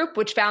first group,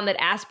 which found that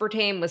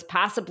aspartame was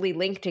possibly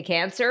linked to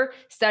cancer,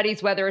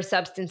 studies whether a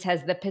substance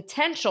has the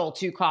potential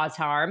to cause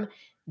harm.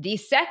 The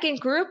second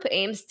group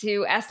aims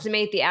to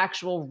estimate the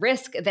actual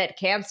risk that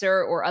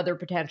cancer or other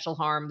potential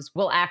harms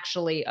will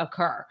actually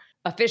occur.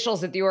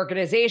 Officials at the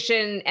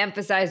organization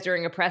emphasized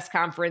during a press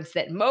conference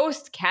that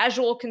most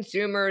casual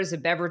consumers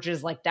of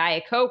beverages like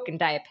Diet Coke and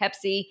Diet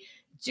Pepsi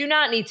do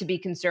not need to be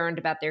concerned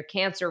about their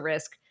cancer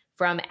risk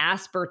from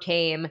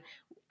aspartame.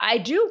 I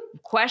do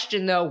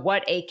question, though,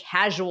 what a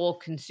casual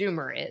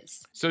consumer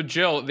is. So,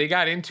 Jill, they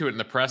got into it in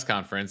the press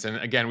conference. And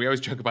again, we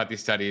always joke about these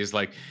studies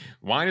like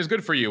wine is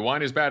good for you,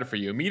 wine is bad for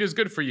you, meat is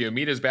good for you,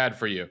 meat is bad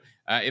for you.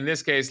 In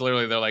this case,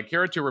 literally, they're like,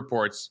 here are two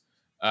reports.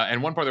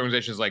 And one part of the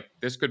organization is like,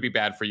 this could be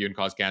bad for you and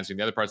cause cancer. And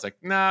the other part's like,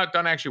 no,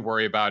 don't actually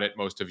worry about it,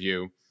 most of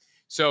you.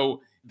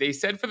 So they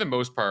said for the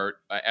most part,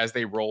 as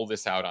they roll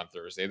this out on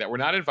Thursday, that we're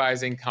not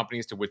advising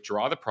companies to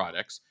withdraw the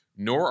products,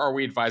 nor are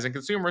we advising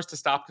consumers to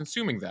stop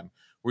consuming them.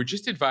 We're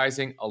just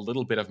advising a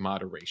little bit of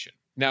moderation.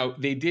 Now,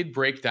 they did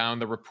break down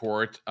the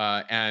report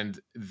and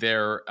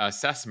their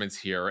assessments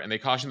here, and they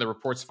cautioned the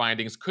report's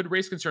findings could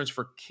raise concerns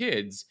for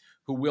kids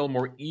who will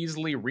more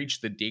easily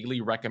reach the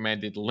daily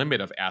recommended limit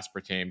of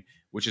aspartame,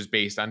 which is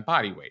based on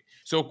body weight.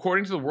 So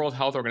according to the World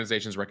Health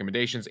Organization's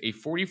recommendations, a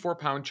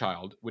 44-pound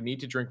child would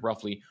need to drink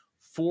roughly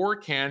 4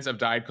 cans of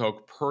Diet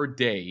Coke per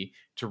day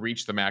to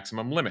reach the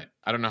maximum limit.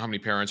 I don't know how many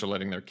parents are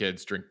letting their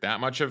kids drink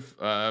that much of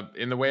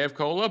in the way of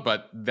cola,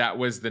 but that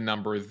was the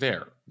number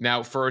there.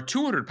 Now, for a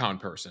 200-pound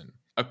person,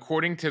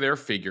 according to their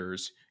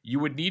figures, you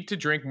would need to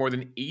drink more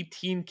than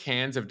 18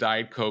 cans of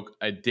Diet Coke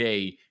a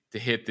day to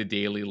hit the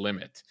daily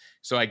limit.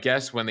 So I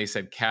guess when they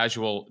said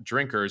casual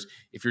drinkers,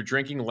 if you're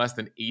drinking less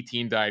than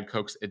 18 Diet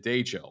Cokes a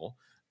day, Jill,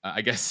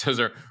 I guess those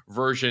are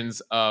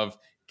versions of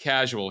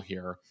casual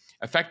here.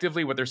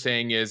 Effectively, what they're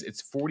saying is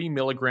it's 40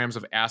 milligrams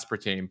of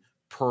aspartame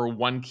per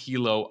 1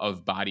 kilo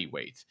of body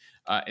weight.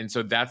 And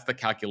so that's the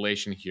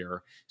calculation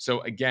here. So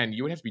again,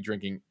 you would have to be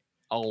drinking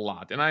a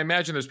lot. And I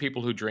imagine there's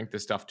people who drink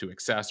this stuff to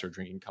excess or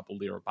drinking a couple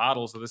liter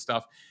bottles of this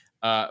stuff.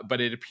 But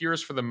it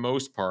appears for the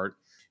most part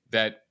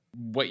that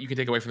what you can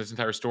take away from this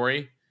entire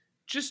story,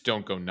 just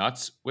don't go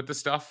nuts with the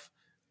stuff.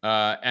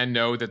 And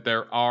know that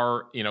there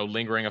are,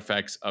 lingering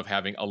effects of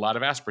having a lot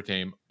of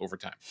aspartame over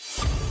time.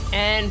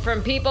 And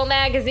from People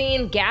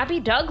magazine, Gabby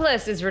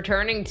Douglas is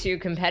returning to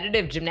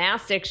competitive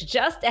gymnastics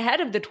just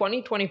ahead of the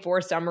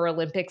 2024 Summer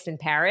Olympics in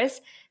Paris.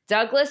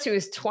 Douglas, who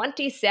is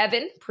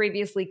 27,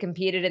 previously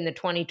competed in the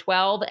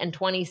 2012 and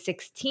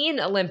 2016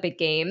 Olympic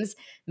Games,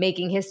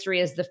 making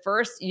history as the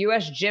first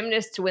U.S.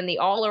 gymnast to win the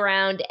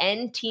all-around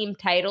and team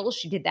title.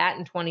 She did that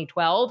in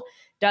 2012.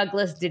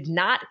 Douglas did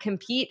not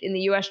compete in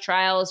the U.S.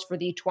 trials for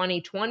the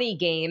 2020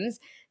 Games.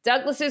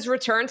 Douglas's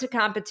return to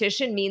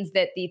competition means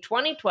that the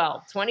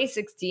 2012,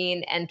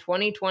 2016, and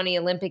 2020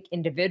 Olympic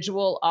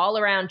individual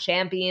all-around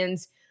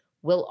champions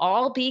will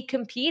all be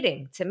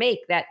competing to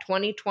make that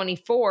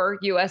 2024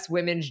 U.S.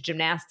 women's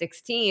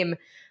gymnastics team.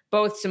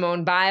 Both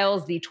Simone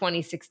Biles, the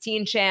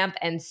 2016 champ,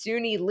 and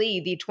Suni Lee,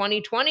 the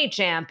 2020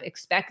 champ,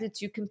 expected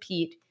to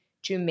compete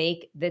to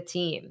make the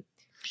team.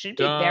 Should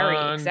be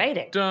very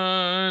exciting.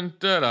 Dun,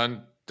 dun,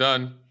 dun.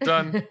 Done,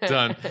 done,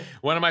 done.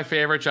 One of my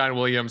favorite John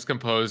Williams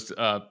composed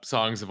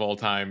songs of all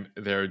time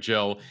there,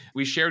 Jill.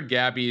 We shared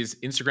Gabby's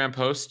Instagram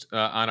post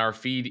on our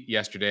feed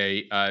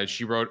yesterday.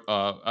 She wrote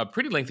a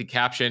pretty lengthy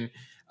caption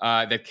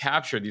that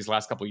captured these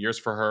last couple of years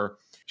for her.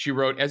 She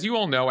wrote, "As you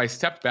all know, I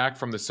stepped back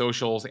from the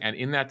socials, and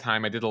in that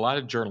time, I did a lot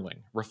of journaling,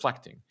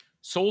 reflecting,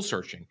 soul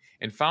searching,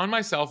 and found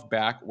myself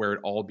back where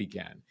it all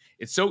began.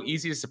 It's so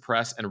easy to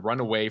suppress and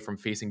run away from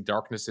facing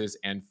darknesses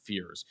and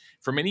fears.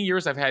 For many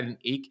years, I've had an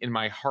ache in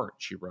my heart,"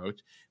 she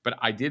wrote, "but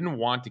I didn't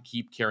want to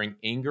keep carrying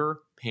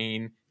anger,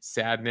 pain,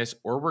 sadness,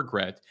 or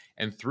regret.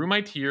 And through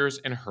my tears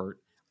and hurt,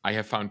 I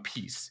have found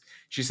peace."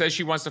 She says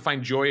she wants to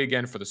find joy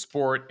again for the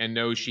sport and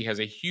knows she has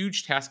a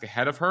huge task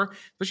ahead of her,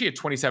 especially at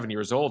 27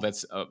 years old.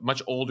 That's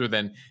much older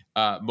than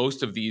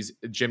most of these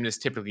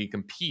gymnasts typically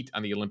compete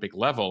on the Olympic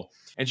level.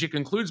 And she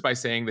concludes by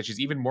saying that she's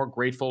even more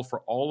grateful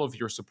for all of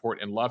your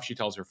support and love. She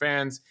tells her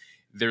fans,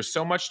 "There's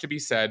so much to be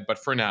said, but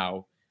for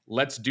now,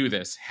 let's do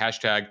this.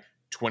 Hashtag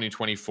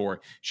 2024.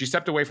 She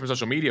stepped away from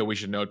social media, we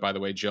should note, by the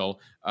way, Jill,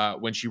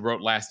 when she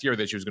wrote last year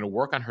that she was going to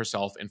work on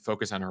herself and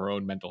focus on her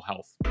own mental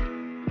health.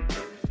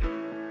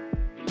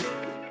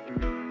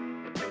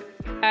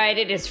 All right,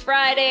 it is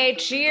Friday.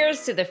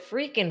 Cheers to the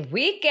freaking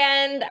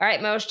weekend. All right,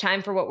 Moshe,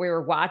 time for what we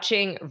were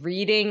watching,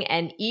 reading,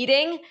 and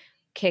eating.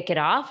 Kick it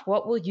off.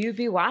 What will you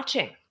be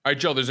watching? All right,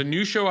 Jill, there's a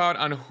new show out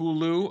on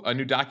Hulu, a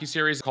new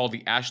docuseries called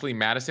The Ashley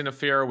Madison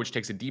Affair, which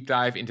takes a deep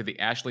dive into the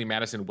Ashley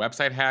Madison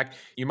website hack.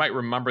 You might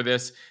remember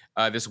this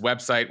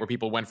website where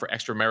people went for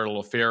extramarital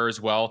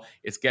affairs. Well,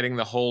 it's getting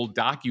the whole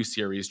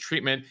docuseries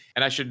treatment.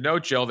 And I should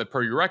note, Jill, that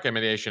per your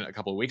recommendation a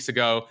couple of weeks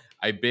ago,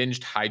 I binged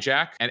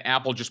Hijack, and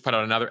Apple just put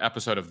out another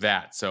episode of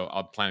that. So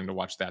I'm planning to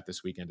watch that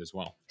this weekend as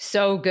well.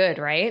 So good,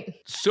 right?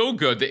 So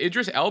good. The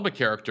Idris Elba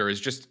character is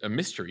just a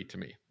mystery to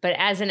me. But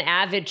as an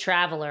avid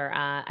traveler,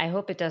 I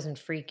hope it doesn't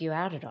freak you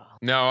out at all.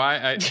 No,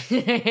 I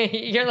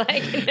You're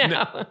like,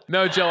 no.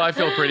 No, Jill, I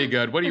feel pretty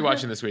good. What are you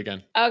watching this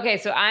weekend? Okay,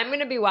 so I'm going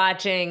to be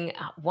watching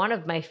one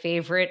of my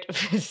favorite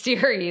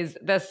series,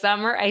 The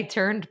Summer I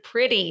Turned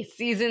Pretty,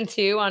 season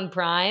 2 on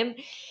Prime.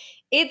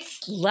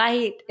 It's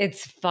light,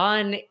 it's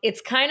fun.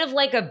 It's kind of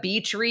like a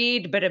beach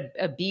read, but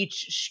a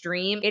beach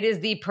stream. It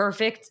is the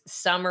perfect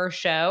summer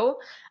show.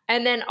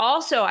 And then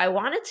also, I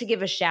wanted to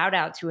give a shout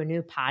out to a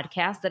new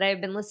podcast that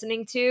I've been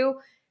listening to,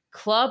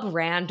 Club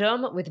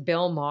Random with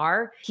Bill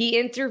Maher. He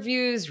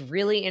interviews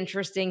really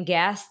interesting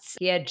guests.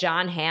 He had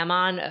John Hamm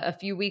on a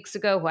few weeks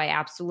ago, who I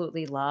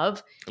absolutely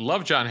love. I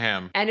love John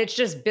Hamm. And it's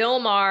just Bill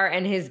Maher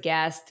and his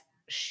guest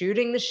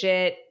shooting the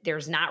shit.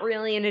 There's not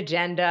really an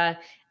agenda.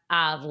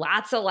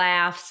 Lots of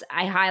laughs.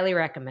 I highly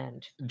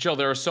recommend. Jill,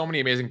 there are so many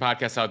amazing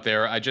podcasts out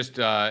there. I just,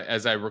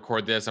 as I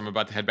record this, I'm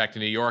about to head back to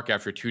New York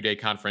after a 2-day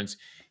conference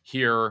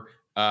here,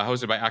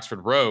 hosted by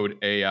Oxford Road,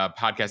 a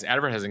podcast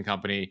advertising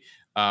company,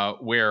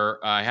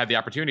 where I had the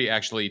opportunity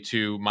actually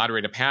to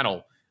moderate a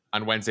panel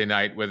on Wednesday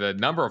night with a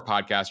number of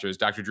podcasters.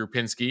 Dr. Drew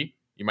Pinsky,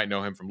 you might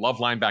know him from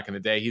Loveline back in the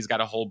day. He's got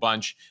a whole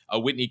bunch.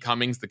 Whitney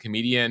Cummings, the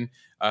comedian,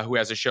 who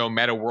has a show,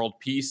 Meta World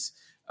Peace.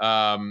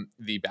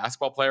 The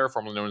basketball player,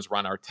 formerly known as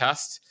Ron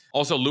Artest.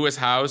 Also, Lewis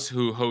Howes,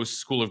 who hosts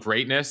School of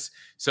Greatness.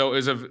 So it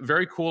was a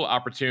very cool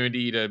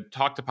opportunity to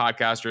talk to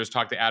podcasters,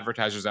 talk to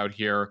advertisers out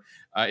here.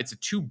 It's a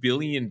 $2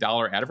 billion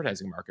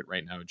advertising market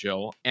right now,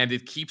 Jill, and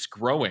it keeps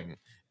growing.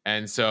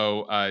 And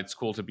so it's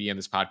cool to be in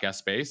this podcast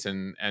space,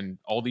 and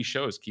all these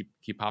shows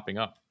keep popping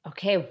up.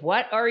 Okay,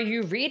 what are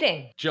you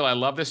reading? Jill, I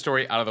love this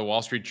story out of the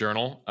Wall Street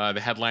Journal.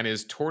 The headline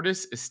is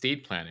Tortoise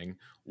Estate Planning,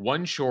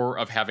 One Shore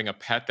of Having a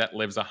Pet That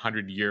Lives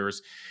 100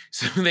 Years.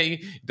 So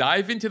they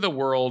dive into the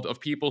world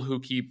of people who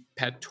keep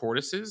pet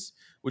tortoises,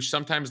 which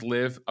sometimes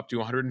live up to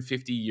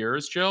 150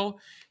 years, Jill.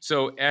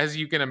 So as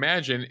you can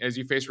imagine, as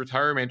you face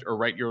retirement or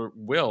write your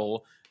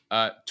will,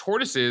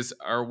 tortoises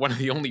are one of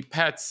the only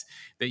pets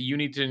that you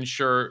need to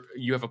ensure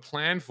you have a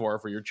plan for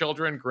your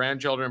children,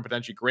 grandchildren,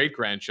 potentially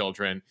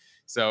great-grandchildren.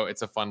 So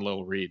it's a fun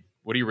little read.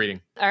 What are you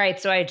reading? All right,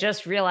 so I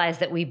just realized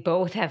that we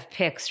both have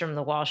picks from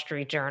the Wall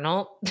Street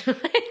Journal.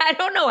 I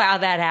don't know how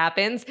that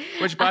happens.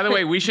 Which, by the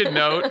way, we should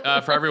note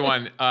for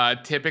everyone,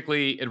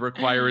 typically it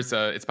requires,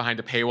 it's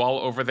behind a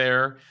paywall over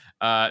there.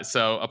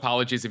 So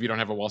apologies if you don't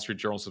have a Wall Street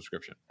Journal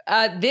subscription.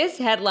 This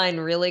headline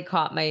really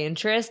caught my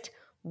interest.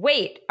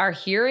 Wait, are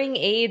hearing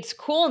aids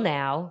cool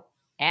now?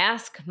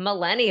 Ask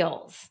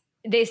millennials.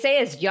 They say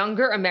as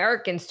younger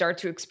Americans start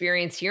to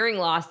experience hearing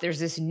loss, there's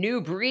this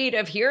new breed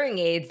of hearing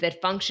aids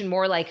that function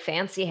more like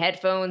fancy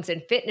headphones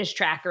and fitness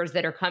trackers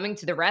that are coming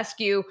to the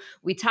rescue.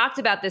 We talked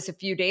about this a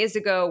few days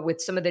ago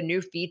with some of the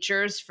new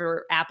features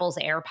for Apple's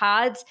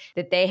AirPods,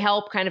 that they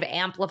help kind of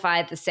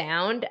amplify the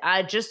sound.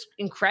 Just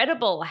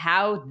incredible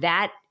how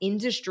that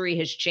industry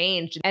has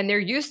changed. And there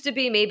used to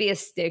be maybe a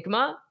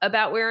stigma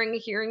about wearing a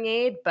hearing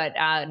aid, but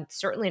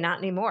certainly not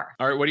anymore.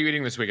 All right, what are you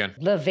eating this weekend?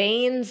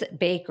 Levain's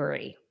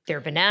Bakery. Their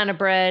banana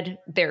bread,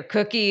 their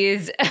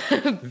cookies,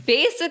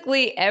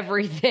 basically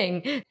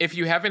everything. If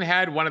you haven't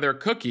had one of their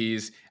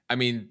cookies, I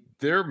mean,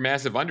 They're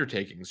massive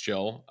undertakings,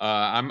 Jill.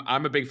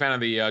 I'm a big fan of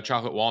the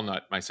chocolate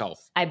walnut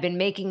myself. I've been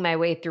making my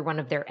way through one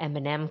of their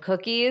M&M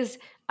cookies.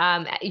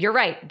 You're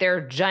right.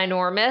 They're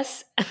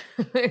ginormous.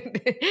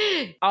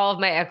 All of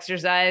my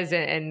exercise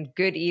and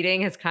good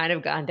eating has kind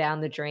of gone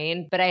down the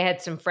drain. But I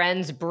had some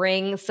friends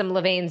bring some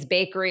Levain's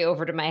bakery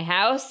over to my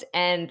house.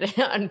 And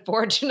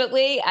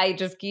unfortunately, I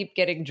just keep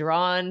getting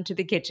drawn to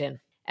the kitchen.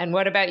 And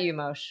what about you,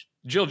 Moshe?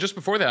 Jill, just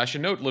before that, I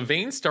should note,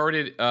 Levain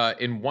started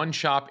in one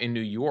shop in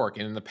New York,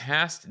 and in the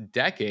past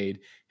decade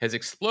has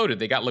exploded.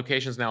 They got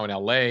locations now in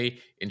LA,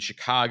 in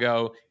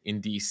Chicago,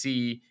 in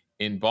DC,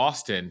 in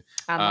Boston.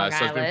 On Long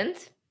Island.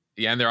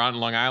 Yeah, and they're out in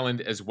Long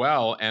Island as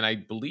well. And I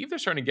believe they're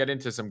starting to get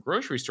into some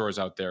grocery stores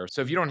out there.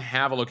 So if you don't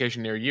have a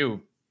location near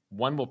you,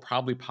 one will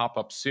probably pop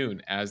up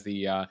soon as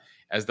the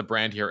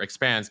brand here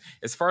expands.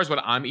 As far as what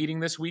I'm eating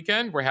this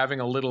weekend, we're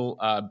having a little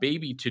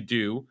baby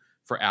to-do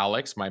for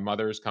Alex. My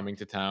mother's coming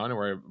to town, and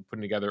we're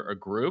putting together a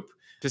group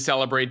to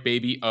celebrate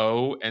baby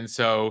O. And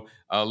so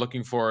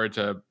looking forward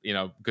to,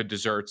 good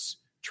desserts,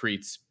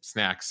 treats,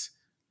 snacks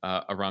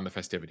around the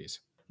festivities.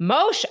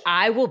 Moshe,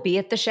 I will be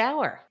at the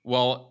shower.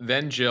 Well,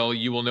 then, Jill,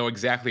 you will know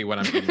exactly what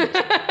I'm eating this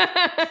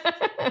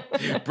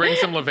weekend. Bring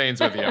some Levains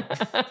with you.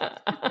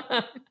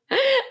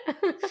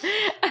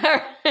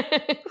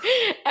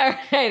 All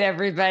right,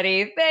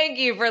 everybody. Thank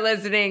you for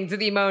listening to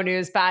the Mo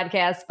News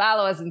Podcast.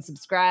 Follow us and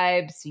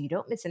subscribe so you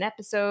don't miss an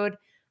episode.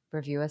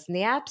 Review us in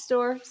the App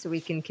Store so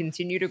we can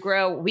continue to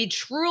grow. We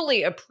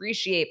truly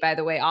appreciate, by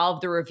the way, all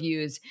of the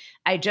reviews.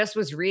 I just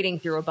was reading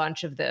through a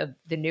bunch of the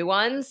new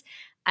ones.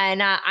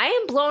 And I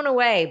am blown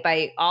away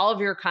by all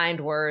of your kind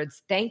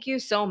words. Thank you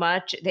so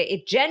much.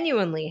 It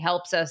genuinely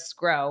helps us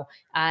grow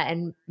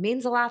and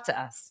means a lot to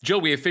us.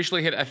 Jill, we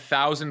officially hit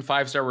 1,000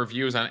 5-star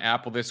reviews on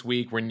Apple this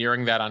week. We're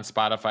nearing that on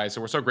Spotify. So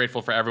we're so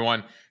grateful for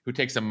everyone who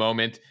takes a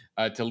moment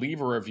to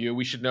leave a review.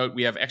 We should note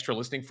we have extra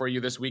listening for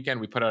you this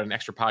weekend. We put out an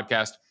extra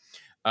podcast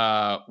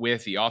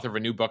with the author of a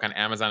new book on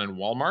Amazon and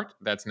Walmart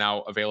that's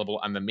now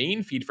available on the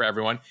main feed for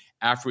everyone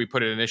after we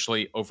put it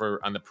initially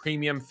over on the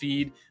premium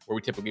feed where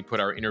we typically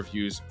put our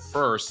interviews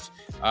first.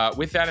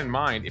 With that in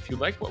mind, if you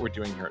like what we're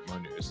doing here at Mo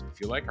News,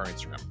 if you like our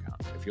Instagram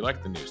account, if you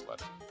like the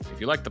newsletter, if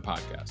you like the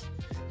podcast,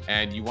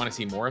 and you want to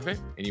see more of it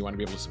and you want to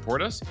be able to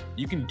support us,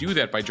 you can do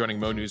that by joining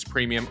Mo News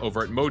Premium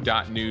over at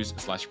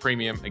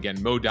mo.news/premium.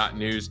 Again,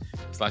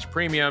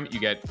 mo.news/premium. You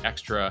get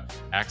extra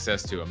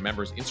access to a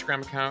member's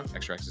Instagram account,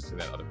 extra access to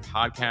that other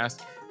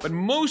podcast. But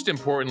most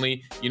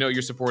importantly,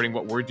 you're supporting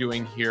what we're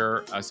doing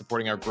here,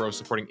 supporting our growth,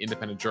 supporting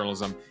independent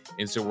journalism.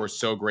 And so we're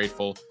so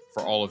grateful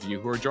for all of you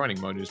who are joining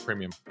Mo News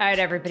Premium. All right,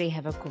 everybody,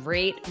 have a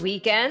great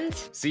weekend.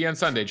 See you on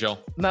Sunday, Jill.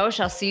 Moshe,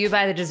 I'll see you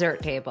by the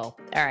dessert table.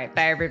 All right,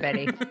 bye,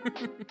 everybody.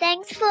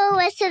 Thanks for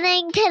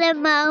listening to the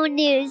Mo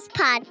News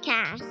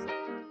Podcast.